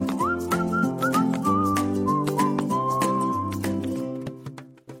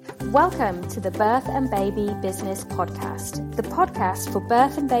Welcome to the Birth and Baby Business Podcast, the podcast for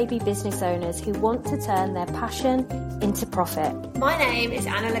birth and baby business owners who want to turn their passion into profit. My name is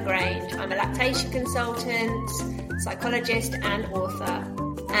Anna LaGrange. I'm a lactation consultant, psychologist and author,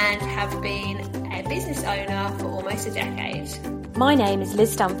 and have been a business owner for almost a decade. My name is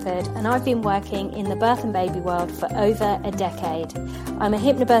Liz Stamford and I've been working in the birth and baby world for over a decade. I'm a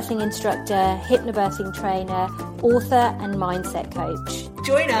hypnobirthing instructor, hypnobirthing trainer, author and mindset coach.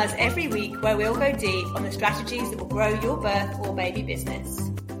 Join us every week where we'll go deep on the strategies that will grow your birth or baby business.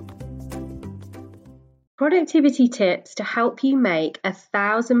 Productivity tips to help you make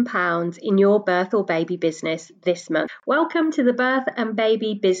 £1,000 in your birth or baby business this month. Welcome to the Birth and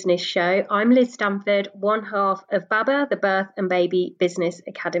Baby Business Show. I'm Liz Stamford, one half of BABA, the Birth and Baby Business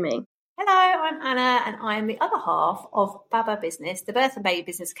Academy. Hello, I'm Anna and I'm the other half of BABA Business, the Birth and Baby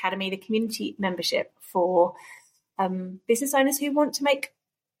Business Academy, the community membership for business owners who want to make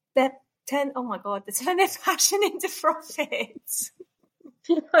turn their passion into profit.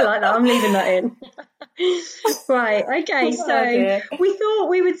 I like that. I'm leaving that in. Right. Okay. So we thought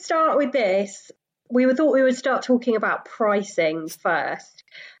we would start with this. We thought we would start talking about pricing first,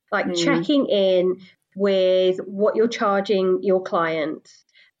 like checking in with what you're charging your clients.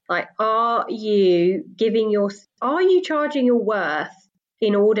 Like, are you charging your worth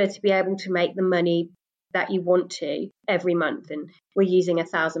in order to be able to make the money that you want to every month? And we're using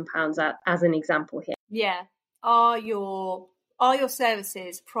 £1,000 as an example here. Yeah. Are your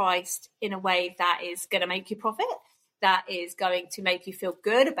services priced in a way that is going to make you profit, that is going to make you feel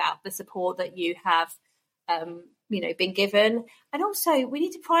good about the support that you have, been given? And also, we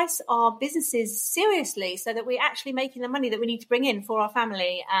need to price our businesses seriously so that we're actually making the money that we need to bring in for our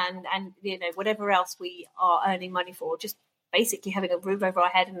family and whatever else we are earning money for. Just basically having a roof over our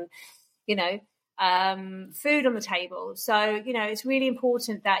head and food on the table. So it's really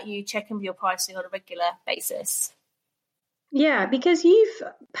important that you check in with your pricing on a regular basis. Yeah, because you've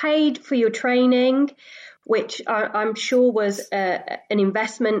paid for your training, which I'm sure was an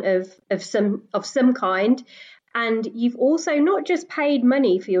investment of some kind. And you've also not just paid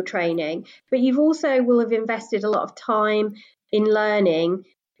money for your training, but you've also will have invested a lot of time in learning,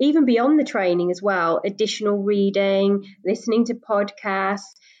 even beyond the training as well, additional reading, listening to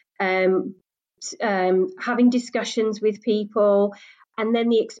podcasts, having discussions with people. And then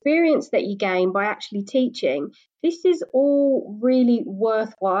the experience that you gain by actually teaching, this is all really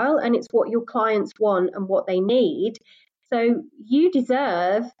worthwhile and it's what your clients want and what they need. So you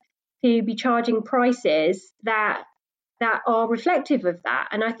deserve to be charging prices that are reflective of that.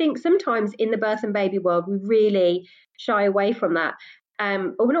 And I think sometimes in the birth and baby world, we really shy away from that.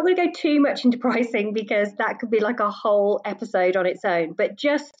 But we're not going to go too much into pricing because that could be like a whole episode on its own. But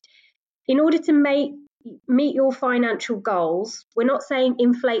just in order to meet your financial goals, we're not saying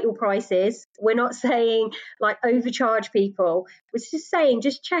inflate your prices. We're not saying like overcharge people. We're just saying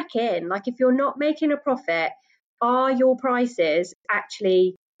just check in. Like, if you're not making a profit, are your prices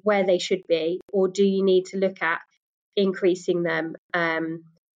actually where they should be, or do you need to look at increasing them?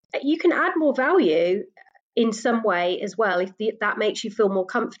 You can add more value in some way as well if that makes you feel more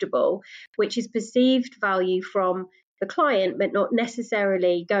comfortable, which is perceived value from the client, but not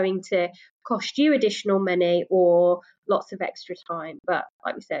necessarily going to cost you additional money or lots of extra time. But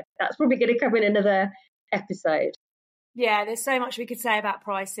like we said, that's probably going to come in another episode. Yeah, there's so much we could say about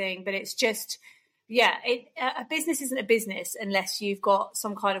pricing, but it's just, a business isn't a business unless you've got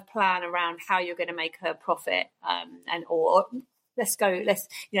some kind of plan around how you're going to make a profit. Let's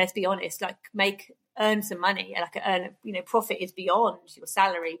be honest, earn some money. Profit is beyond your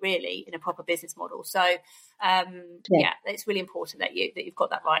salary really in a proper business model. So it's really important that you've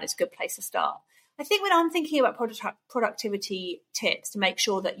got that right. It's a good place to start. I think when I'm thinking about productivity tips to make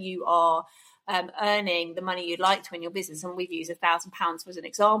sure that you are earning the money you'd like to in your business, and we've used £1,000 as an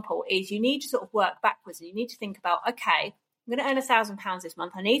example, is you need to sort of work backwards and you need to think about, okay, I'm going to earn £1,000 this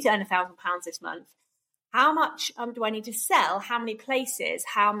month. I need to earn £1,000 this month. How much do I need to sell? How many places?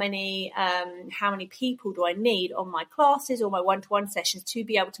 How many people do I need on my classes or my one-to-one sessions to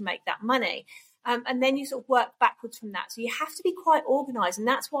be able to make that money? And then you sort of work backwards from that. So you have to be quite organised. And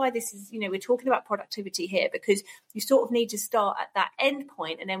that's why this is, we're talking about productivity here, because you sort of need to start at that end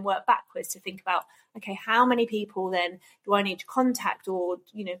point and then work backwards to think about, okay, how many people then do I need to contact or,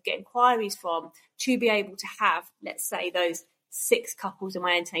 get inquiries from to be able to have, let's say, those 6 couples in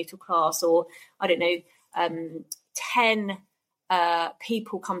my antenatal class, or I don't know, 10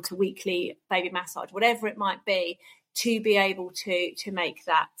 people come to weekly baby massage, whatever it might be, to be able to make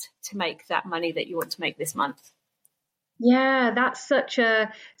that money that you want to make this month. Yeah, that's such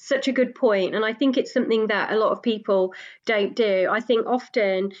a good point. And I think it's something that a lot of people don't do. I think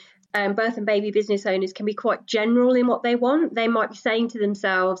often birth and baby business owners can be quite general in what they want. They might be saying to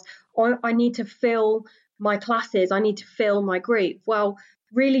themselves, oh, I need to fill my classes, I need to fill my group. Well,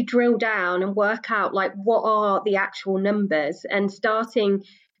 really drill down and work out like what are the actual numbers, and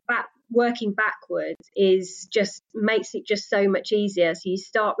working backwards is just makes it just so much easier. So you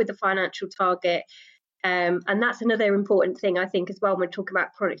start with the financial target. And that's another important thing, I think, as well, when talking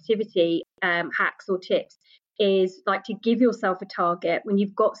about productivity hacks or tips, is like to give yourself a target. When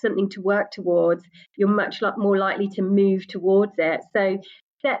you've got something to work towards, you're much more likely to move towards it. So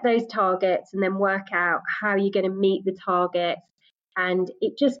set those targets and then work out how you're going to meet the targets. And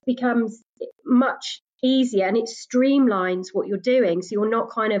it just becomes much easier, and it streamlines what you're doing. So you're not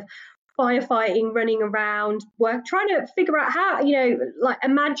kind of firefighting, running around, trying to figure out how, like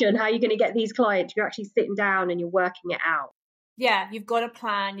imagine how you're going to get these clients. You're actually sitting down and you're working it out. Yeah, you've got a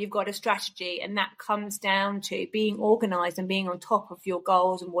plan, you've got a strategy, and that comes down to being organised and being on top of your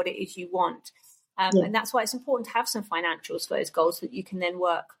goals and what it is you want. And that's why it's important to have some financials for those goals, so that you can then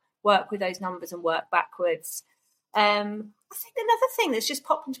work with those numbers and work backwards. I think another thing that's just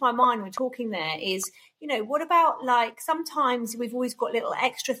popped into my mind when we're talking there is, what about like sometimes we've always got little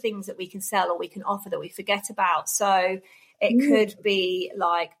extra things that we can sell or we can offer that we forget about. So it could be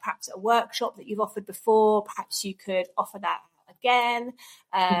like perhaps a workshop that you've offered before. Perhaps you could offer that again.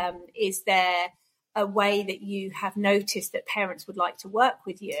 Is there a way that you have noticed that parents would like to work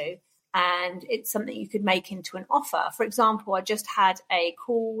with you, and it's something you could make into an offer? For example, I just had a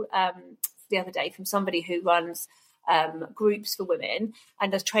call the other day from somebody who runs groups for women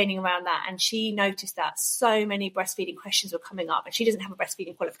and does training around that, and she noticed that so many breastfeeding questions were coming up, and she doesn't have a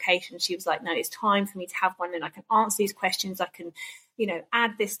breastfeeding qualification. She was like, no, it's time for me to have one, and I can answer these questions. I can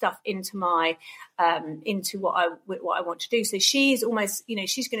add this stuff into my into what I want to do. So she's almost,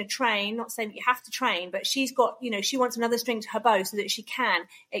 she's going to train, not saying that you have to train, but she's got, she wants another string to her bow so that she can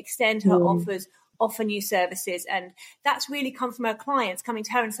extend her offers, offer new services. And that's really come from her clients coming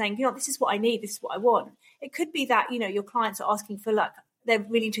to her and saying, this is what I need, this is what I want. It could be that, your clients are asking for, like, they're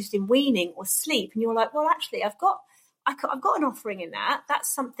really interested in weaning or sleep, and you're like, well, actually, I've got an offering in that.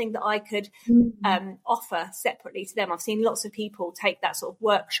 That's something that I could offer separately to them. I've seen lots of people take that sort of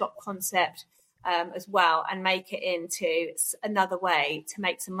workshop concept as well and make it into another way to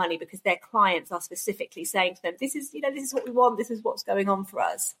make some money, because their clients are specifically saying to them, this is what we want, this is what's going on for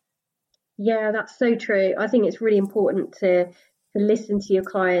us. Yeah, that's so true. I think it's really important to listen to your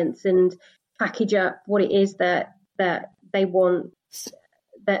clients and package up what it is that they want,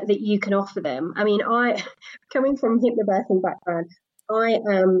 that you can offer them. I mean, I, coming from hypnobirthing background, I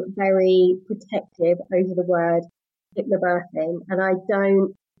am very protective over the word hypnobirthing, and I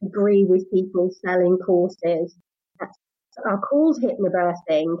don't agree with people selling courses that are called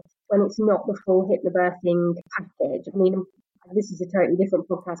hypnobirthing when it's not the full hypnobirthing package. I mean, this is a totally different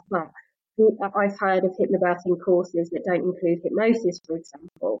podcast, but I've heard of hypnobirthing courses that don't include hypnosis, for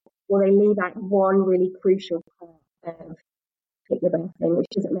example, or they leave out one really crucial part of hypnobirthing, which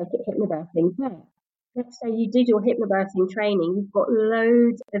doesn't make it hypnobirthing. But let's say you did your hypnobirthing training, you've got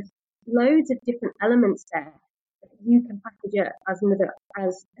loads of different elements there that you can package it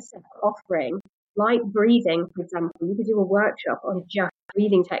as a separate offering, like breathing, for example. You could do a workshop on just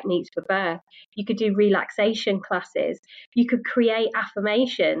breathing techniques for birth. You could do relaxation classes. You could create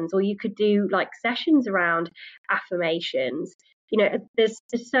affirmations, or you could do like sessions around affirmations. There's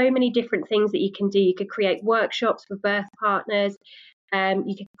so many different things that you can do. You could create workshops for birth partners.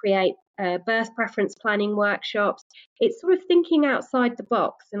 You could create birth preference planning workshops. It's sort of thinking outside the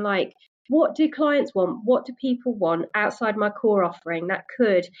box and like, what do clients want? What do people want outside my core offering that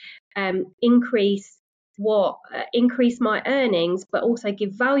could increase my earnings, but also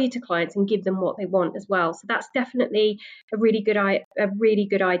give value to clients and give them what they want as well. So that's definitely a really good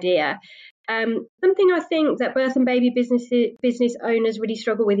idea. Something I think that birth and baby business owners really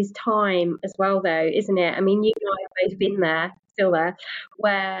struggle with is time as well, though, isn't it? I mean, you and I have both been there, still there,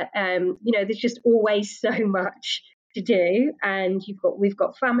 where there's just always so much to do, and we've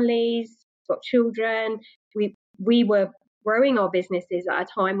got families, we've got children. We were growing our businesses at a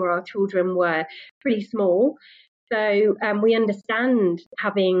time where our children were pretty small, so we understand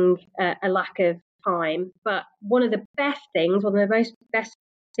having a lack of time. But one of the best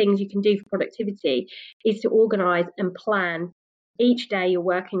things you can do for productivity is to organize and plan each day you're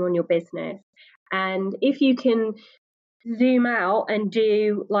working on your business. And if you can zoom out and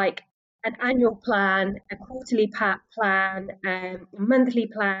do like an annual plan, a quarterly plan, a monthly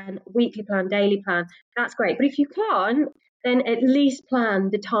plan, weekly plan, daily plan, that's great. But if you can't, then at least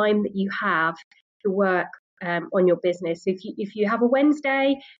plan the time that you have to work on your business. So if you have a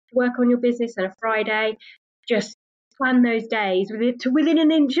Wednesday to work on your business and a Friday, just plan those days within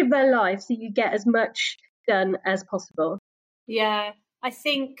an inch of their life so you get as much done as possible. Yeah, I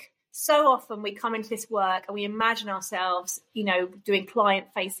think so often we come into this work and we imagine ourselves, doing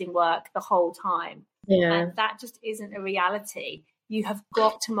client-facing work the whole time. Yeah. And that just isn't a reality. You have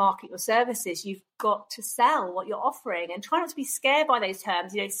got to market your services. You've got to sell what you're offering, and try not to be scared by those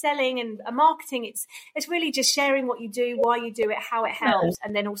terms. Selling and marketing, it's really just sharing what you do, why you do it, how it helps,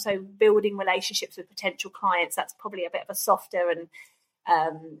 and then also building relationships with potential clients. That's probably a bit of a softer and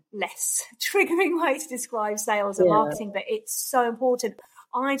less triggering way to describe sales and marketing, but it's so important.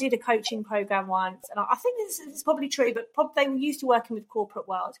 I did a coaching program once, and I think this is probably true, but they were used to working with corporate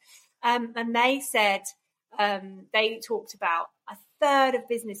world, and they said they talked about a third of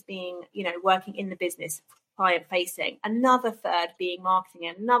business being, working in the business, client facing, another third being marketing,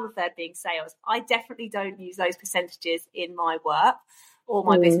 and another third being sales. I definitely don't use those percentages in my work or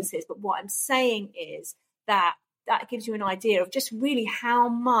my businesses, but what I'm saying is that gives you an idea of just really how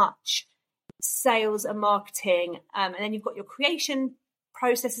much sales and marketing, and then you've got your creation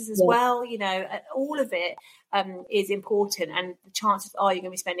processes as well, all of it is important, and the chances are you're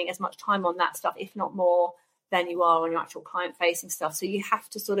going to be spending as much time on that stuff, if not more, than you are on your actual client facing stuff. So you have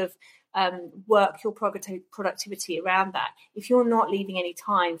to sort of work your productivity around that. If you're not leaving any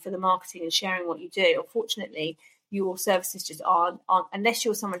time for the marketing and sharing what you do, unfortunately your services just aren't, unless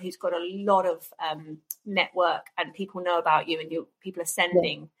you're someone who's got a lot of network and people know about you and people are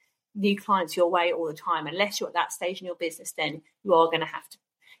sending new clients your way all the time. Unless you're at that stage in your business, then you are going to have to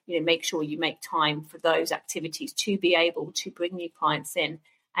make sure you make time for those activities to be able to bring new clients in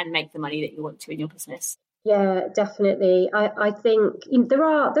and make the money that you want to in your business. Yeah, definitely. I think there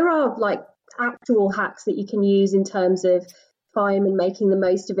are like actual hacks that you can use in terms of time and making the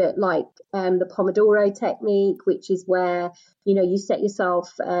most of it, like the Pomodoro technique, which is where you set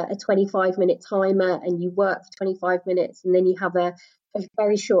yourself a 25-minute timer and you work for 25 minutes, and then you have a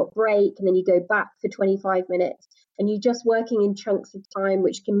very short break, and then you go back for 25 minutes, and you're just working in chunks of time,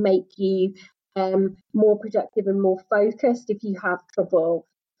 which can make you more productive and more focused if you have trouble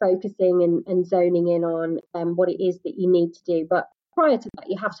focusing and zoning in on what it is that you need to do. But prior to that,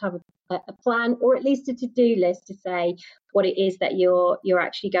 you have to have a plan, or at least a to-do list to say what it is that you're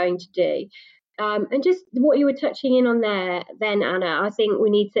actually going to do. And just what you were touching in on there then, Anna, I think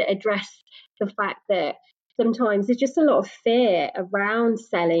we need to address the fact that sometimes there's just a lot of fear around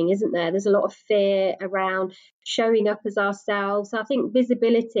selling, isn't there? There's a lot of fear around showing up as ourselves. I think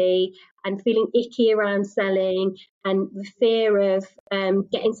visibility and feeling icky around selling and the fear of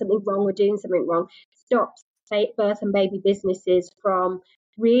getting something wrong or doing something wrong stops birth and baby businesses from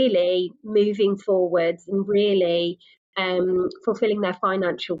really moving forwards and really fulfilling their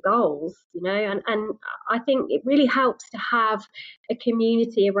financial goals, and I think it really helps to have a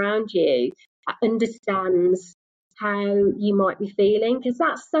community around you that understands how you might be feeling, because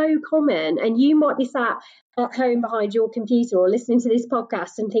that's so common. And you might be sat at home behind your computer or listening to this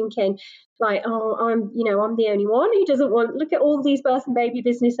podcast and thinking like, oh, I'm the only one who doesn't want, look at all these birth and baby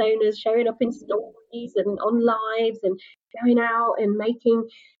business owners showing up in stories and on lives and going out and making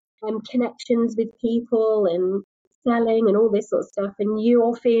connections with people and selling and all this sort of stuff, and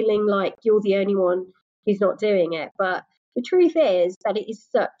you're feeling like you're the only one who's not doing it. But the truth is that it is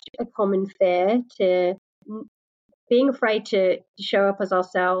such a common fear to being afraid to show up as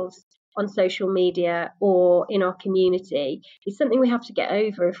ourselves on social media or in our community. It's something we have to get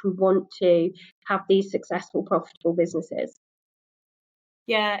over if we want to have these successful, profitable businesses.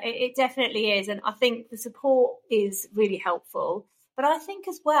 Yeah, it definitely is. And I think the support is really helpful. But I think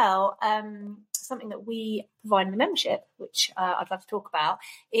as well, something that we provide in the membership, which I'd love to talk about,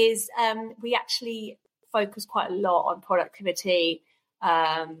 is we actually focus quite a lot on productivity,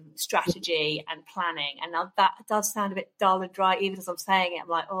 strategy and planning. And now that does sound a bit dull and dry, even as I'm saying it. I'm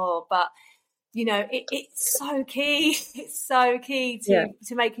like, oh, but it's so key. It's so key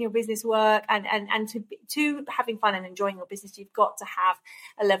to making your business work and to having fun and enjoying your business. You've got to have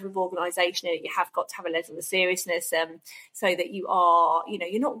a level of organisation. You have got to have a level of seriousness, so that you are,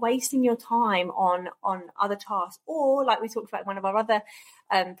 you're not wasting your time on other tasks, or like we talked about in one of our other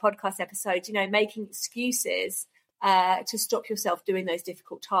podcast episodes, making excuses to stop yourself doing those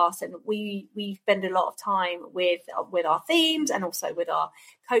difficult tasks. And we spend a lot of time with our themes and also with our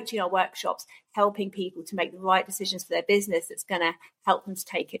coaching, our workshops, helping people to make the right decisions for their business that's going to help them to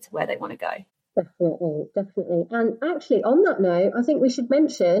take it to where they want to go. Definitely. And actually, on that note, I think we should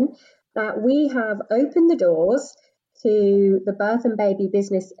mention that we have opened the doors to the Birth and Baby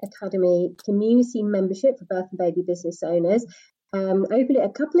Business Academy community membership for birth and baby business owners. Opened it a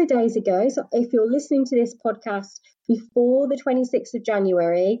couple of days ago. So if you're listening to this podcast before the 26th of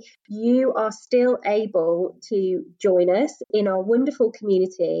January, you are still able to join us in our wonderful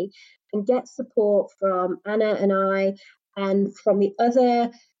community and get support from Anna and I and from the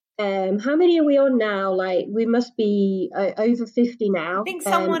other. How many are we on now? Like, we must be over 50 now. I think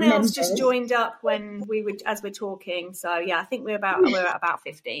someone else just joined up when as we're talking. So yeah, I think we're at about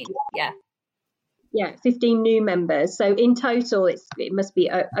 15. Yeah, 15 new members. So in total, it must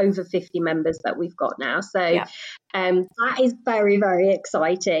be over 50 members that we've got now. So that is very, very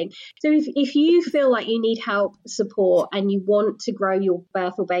exciting. So if you feel like you need help, support, and you want to grow your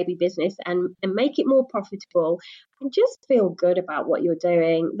birth or baby business and make it more profitable and just feel good about what you're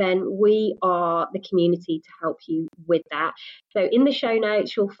doing, then we are the community to help you with that. So in the show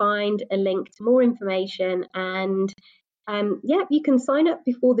notes, you'll find a link to more information, and you can sign up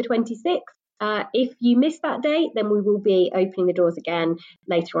before the 26th. If you miss that date, then we will be opening the doors again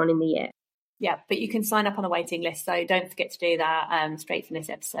later on in the year. Yeah, but you can sign up on the waiting list, so don't forget to do that straight from this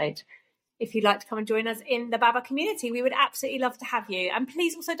episode. If you'd like to come and join us in the Baba community, we would absolutely love to have you. And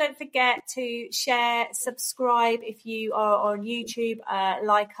please also don't forget to share, subscribe if you are on YouTube,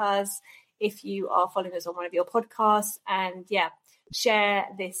 like us if you are following us on one of your podcasts, and share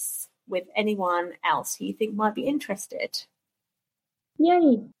this with anyone else who you think might be interested.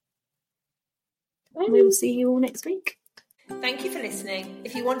 Yay! We'll see you all next week. Thank you for listening.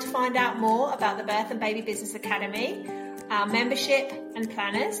 If you want to find out more about the Birth and Baby Business Academy, our membership and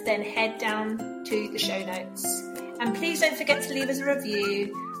planners, then head down to the show notes. And please don't forget to leave us a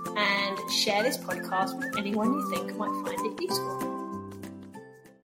review and share this podcast with anyone you think might find it useful.